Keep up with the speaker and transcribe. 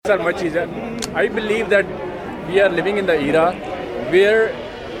are much easier. I believe that we are living in the era where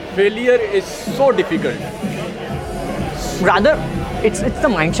failure is so difficult. Rather, it's the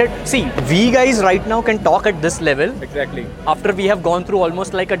mindset. See, we guys right now can talk at this level. Exactly. After we have gone through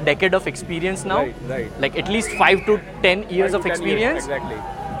almost like a decade of experience now. Right. Like at least 5 to 10 years of experience. Exactly.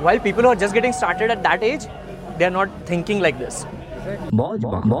 While people who are just getting started at that age, they are not thinking like this. Hey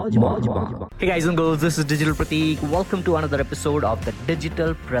guys and girls, this is Digital Pratik. Welcome to another episode of the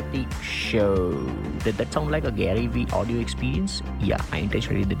Digital Pratik Show. Did that sound like a Gary Vee audio experience? Yeah, I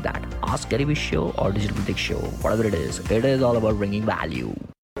intentionally did that. Ask Gary Vee Show or Digital Pratik Show, whatever it is all about bringing value.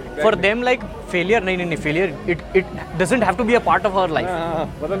 Exactly. For them, like failure, failure, it doesn't have to be a part of our life.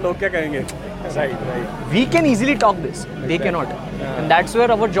 Right. We can easily talk this. They cannot. And that's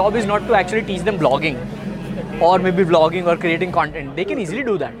where our job is not to actually teach them blogging. Or maybe vlogging or creating content. They can easily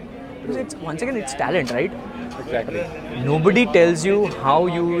do that. Because once again, it's talent, right? Exactly. Nobody tells you how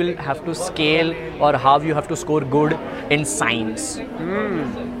you will have to scale or how you have to score good in science.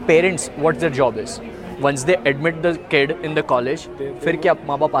 Parents, what their job is. Once they admit the kid in the college, फिर क्या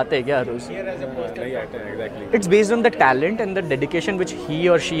माँ बाप आते हैं क्या हर रोज? Exactly. It's based on the talent and the dedication which he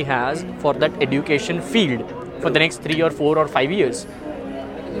or she has for that education field for the next 3 or 4 or 5 years.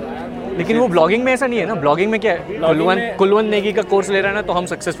 लेकिन वो blogging में ऐसा नहीं है ना. ब्लॉगिंग में क्या है, कुलवंत नेगी का कोर्स ले रहा है ना तो हम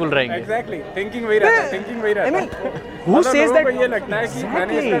सक्सेसफुल रहेंगे. Exactly. Thinking वही रहता है. I mean, who says that? ये लगता है कि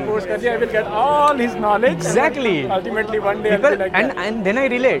मैंने इसका कोर्स कर दिया, I will get all his knowledge. Exactly. Ultimately one day People, I'll be like that. and then I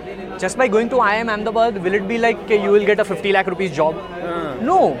relate. Just by going to IIM Ahmedabad, will it be like you will get a 50 lakh rupees job?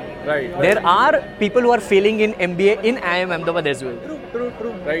 No. Right. There are people who are failing in MBA in IIM Ahmedabad as well. True.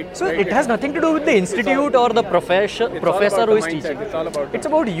 Right. So it has nothing to do with the institute or the professor who is teaching. It's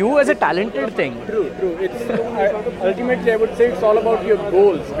about you as a talented thing. True. Ultimately, I would say it's all about your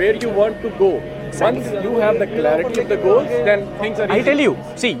goals, where you want to go. Once you have the clarity of the goals, then things are easy. I tell you,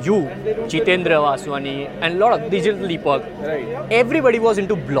 see, you, Jitendra Vaswani, and a lot of Digital Deepak, Right. everybody was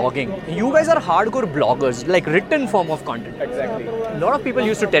into blogging. You guys are hardcore bloggers, like written form of content. Exactly. A lot of people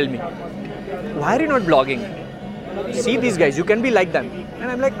used to tell me, why are you not blogging? See these guys, you can be like them.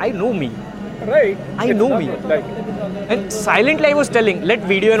 And I'm like, I know me. Right. I It's know not me. Like, And silently I was telling, let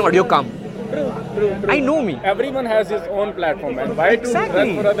video and audio come. True. I know me. Everyone has his own platform, and why Exactly. to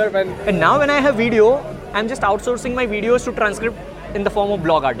run for other when? And now when I have video, I'm just outsourcing my videos to transcript in the form of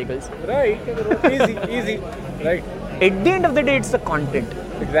blog articles. Right. Easy. Right. At the end of the day, it's the content.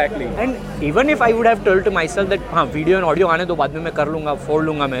 Exactly. And even if I would have told to myself that video and audio आने दो बाद में मैं कर लूँगा, फोड़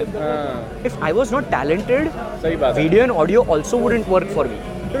लूँगा मैं. If I was not talented, सही बात है. video and audio also wouldn't work for me.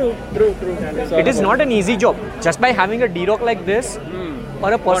 True. It is not an easy job. Just by having a D-Rock like this,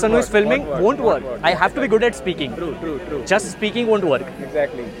 or a person who is filming won't work. I have to be good at speaking. True. Just speaking won't work.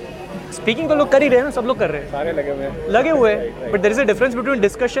 Exactly. Speaking तो लोग कर ही रहे हैं ना, सब लोग कर रहे हैं. सारे लगे हुए हैं. लगे हुए हैं. But there is a difference between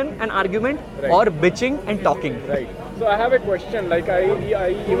discussion and argument, or bitching and talking. Right. So I have a question. Like I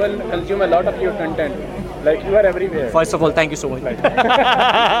even consume a lot of your content. Like you are everywhere. First of all, thank you so much.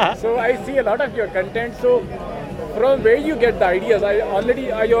 So I see a lot of your content. So from where you get the ideas? I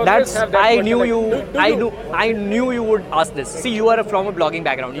always have that I question, knew like, you. I knew you would ask this. See, you are from a blogging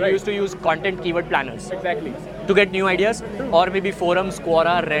background. You Right. used to use content keyword planners Exactly. to get new ideas, or maybe forums,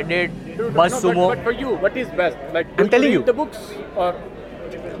 Quora, Reddit, BuzzSumo. But for you, what is best? Like I'm telling read you. the books or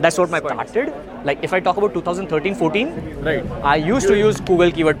That's what my started. Like if I talk about 2013-14, right. I used to use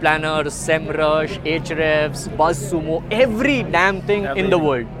Google Keyword Planner, SEMrush, Ahrefs, BuzzSumo, every damn thing in the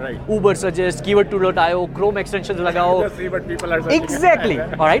world. Right. Uber Suggest, Keyword2.io, Chrome extensions लगाओ. Just see what people are searching. Exactly.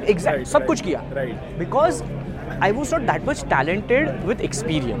 All right. Exactly. Right, सब right, कुछ किया. right. Because I was not that much talented with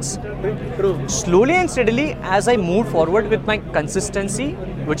experience. True. Slowly and steadily, as I moved forward with my consistency,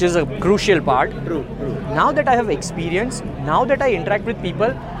 which is a crucial part. True. Now that I have experience, now that I interact with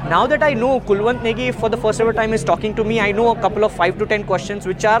people, now that I know Kulwant Negi for the first ever time is talking to me, I know a couple of 5 to 10 questions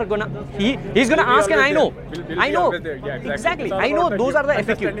which are he's gonna ask, and I know. We'll I know. Yeah, exactly. It's all I know about those are the FAQ.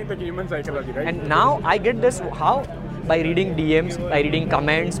 understanding the human psychology, right? And now I get this how? By reading DMs, by reading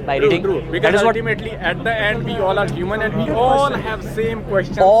comments, by reading. True. That Because is what ultimately, at the end, we all are human and we all have same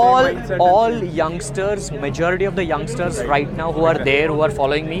questions. same mindset and all things. youngsters, majority of the youngsters right now who are there, who are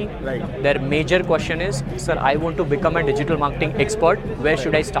following me, Right. their major question is, sir, I want to become a digital marketing expert. Where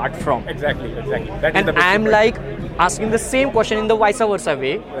should I start from? Exactly. That is And the best I am point. like asking the same question in the vice versa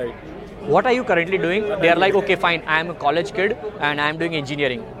way. Right. What are you currently doing? They are like, okay, fine, I am a college kid and I am doing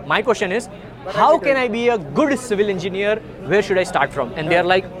engineering. My question is, how can I be a good civil engineer? Where should I start from? And they are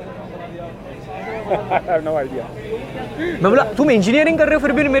like, I have no idea. मैं बोला तुम engineering कर रहे हो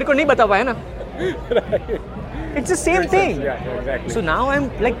फिर भी मेरे को नहीं बता पाया ना. It's the same thing. Yeah, exactly. So now I'm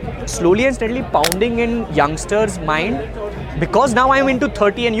like slowly and steadily pounding in youngsters' mind because now I'm into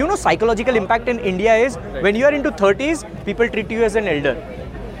 30, and you know, psychological impact in India is when you are into 30s, people treat you as an elder.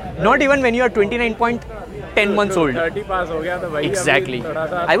 Not even when you are 29.10 months old. 30 pass ho gaya, to bhai Exactly.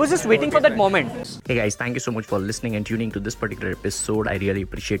 I was just waiting for that moment. Hey guys, thank you so much for listening and tuning to this particular episode. I really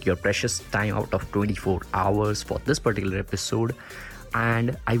appreciate your precious time out of 24 hours for this particular episode.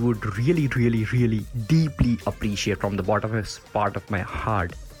 And I would really, really, really deeply appreciate from the bottomest part of my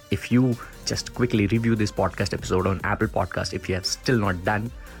heart if you just quickly review this podcast episode on Apple Podcast if you have still not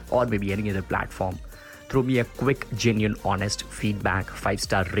done, or maybe any other platform. Throw me a quick, genuine, honest feedback,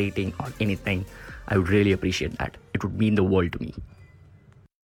 5-star rating or anything. I would really appreciate that. It would mean the world to me.